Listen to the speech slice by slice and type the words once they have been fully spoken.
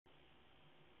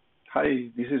Hi,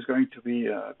 this is going to be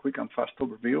a quick and fast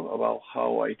overview about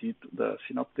how I did the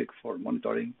synoptic for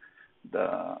monitoring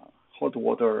the hot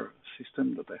water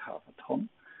system that I have at home.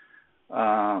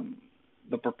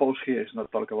 The purpose here is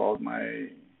not talk about my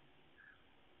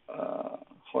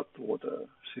hot water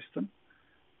system.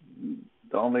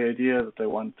 The only idea that I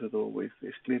want to do with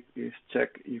this clip is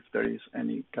check if there is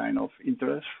any kind of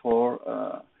interest for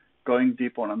going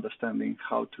deep on understanding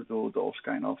how to do those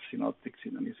kind of synoptics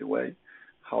in an easy way,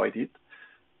 how I did.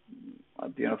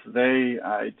 At the end of the day,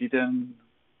 I didn't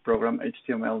program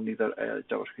HTML, neither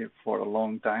JavaScript for a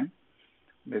long time,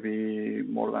 maybe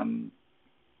more than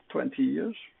 20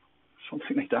 years,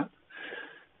 something like that.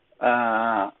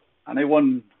 And I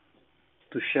want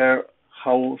to share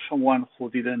how someone who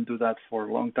didn't do that for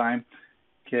a long time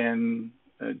can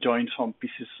join some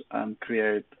pieces and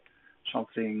create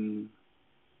something,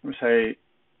 let me say,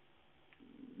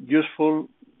 useful,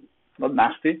 not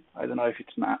nasty. I don't know if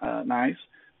it's nice,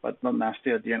 but not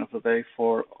nasty at the end of the day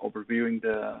for overviewing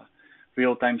the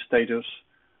real-time status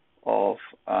of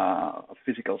a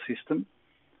physical system.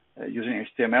 Using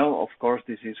HTML, of course,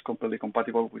 this is completely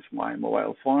compatible with my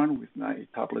mobile phone, with my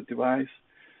tablet device.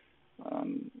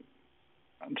 And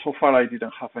so far, I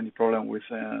didn't have any problem with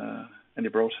any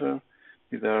browser,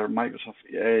 either Microsoft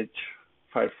Edge,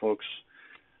 Firefox,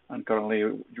 and currently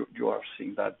you are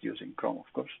seeing that using Chrome,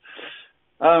 of course.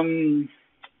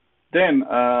 Then,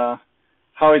 how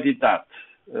I did that?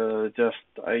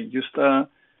 I used an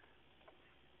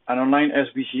online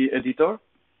SVG editor,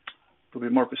 to be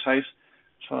more precise.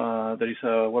 So there is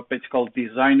a webpage called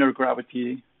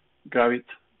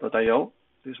designergravit.io,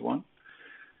 this one.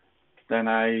 Then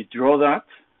I draw that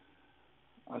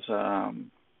as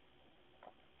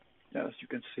as you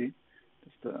can see,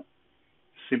 it's a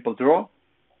simple draw.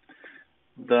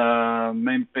 The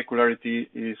main peculiarity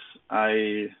is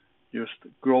I used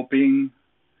grouping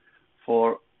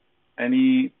for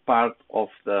any part of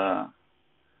the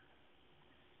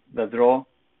draw,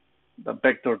 the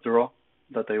vector draw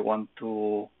that I want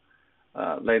to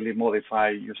lightly modify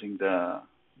using the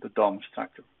DOM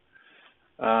structure.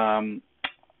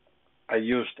 I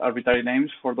used arbitrary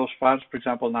names for those parts. For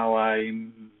example, now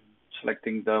I'm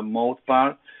selecting the mode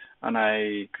part, and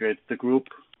I create the group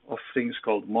of things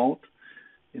called mode.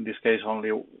 In this case,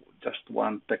 only just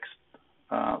one text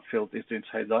field is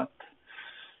inside that.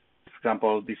 For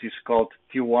example, this is called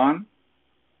T1.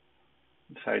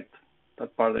 Inside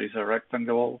that part, there is a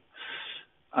rectangle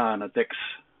and a text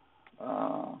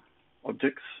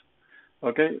objects.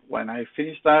 Okay, when I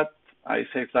finish that, I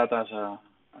save that as an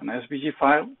SVG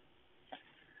file.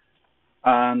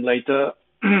 And later,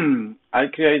 I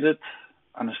created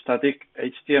a static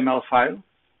HTML file,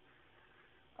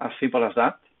 as simple as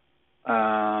that.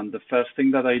 And the first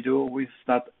thing that I do with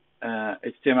that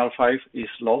HTML file is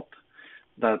load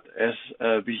that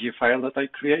SVG file that I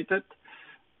created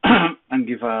and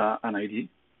give an ID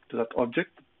to that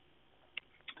object.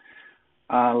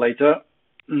 Later,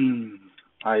 I'm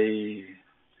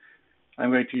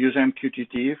going to use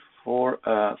MQTT for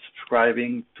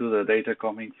subscribing to the data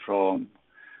coming from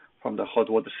the hot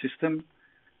water system,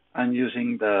 and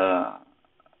using the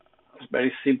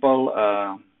very simple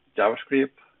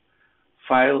JavaScript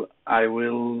file, I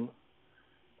will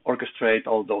orchestrate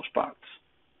all those parts.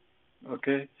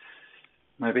 Okay,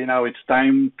 maybe now it's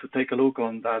time to take a look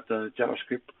on that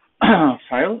JavaScript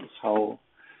file, how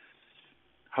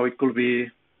it could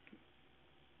be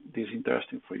this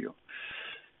interesting for you.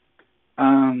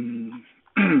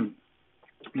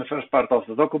 The first part of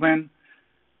the document,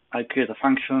 I create a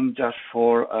function just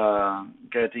for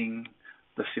getting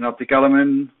the synoptic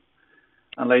element,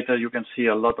 and later you can see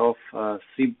a lot of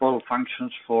simple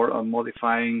functions for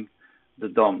modifying the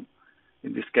DOM.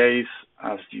 In this case,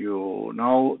 as you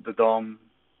know, the DOM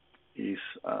is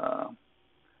an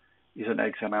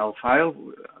XML file.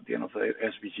 At the end of the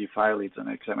SVG file, it's an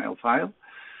XML file,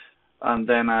 and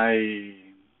then I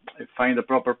find the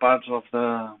proper parts of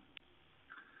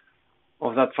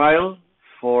that file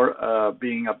for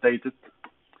being updated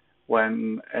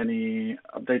when any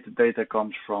updated data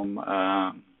comes from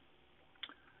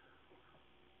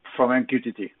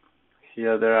MQTT.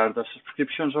 Here there are the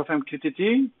subscriptions of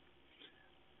MQTT,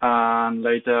 and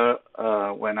later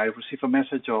when I receive a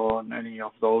message on any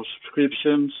of those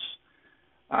subscriptions,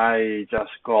 I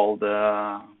just call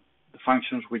the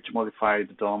functions which modify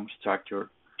the DOM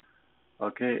structure.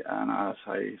 Okay, and as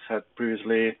I said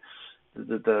previously,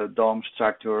 the DOM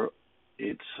structure,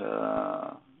 it's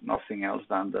nothing else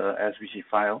than the SVG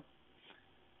file.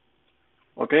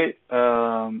 Okay,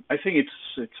 I think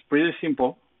it's pretty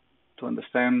simple to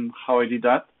understand how I did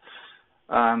that.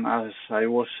 And as I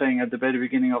was saying at the very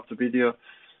beginning of the video,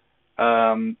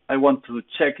 I want to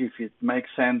check if it makes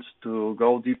sense to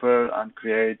go deeper and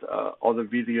create other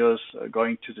videos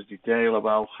going to the detail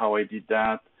about how I did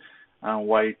that and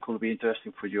why it could be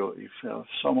interesting for you. If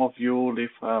some of you leave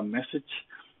a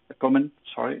comment,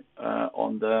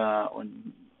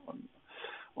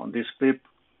 on this clip,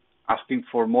 asking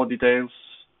for more details,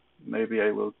 maybe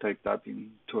I will take that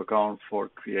into account for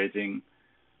creating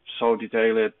so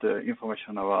detailed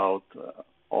information about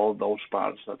all those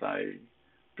parts that I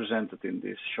presented in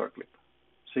this short clip.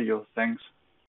 See you. Thanks.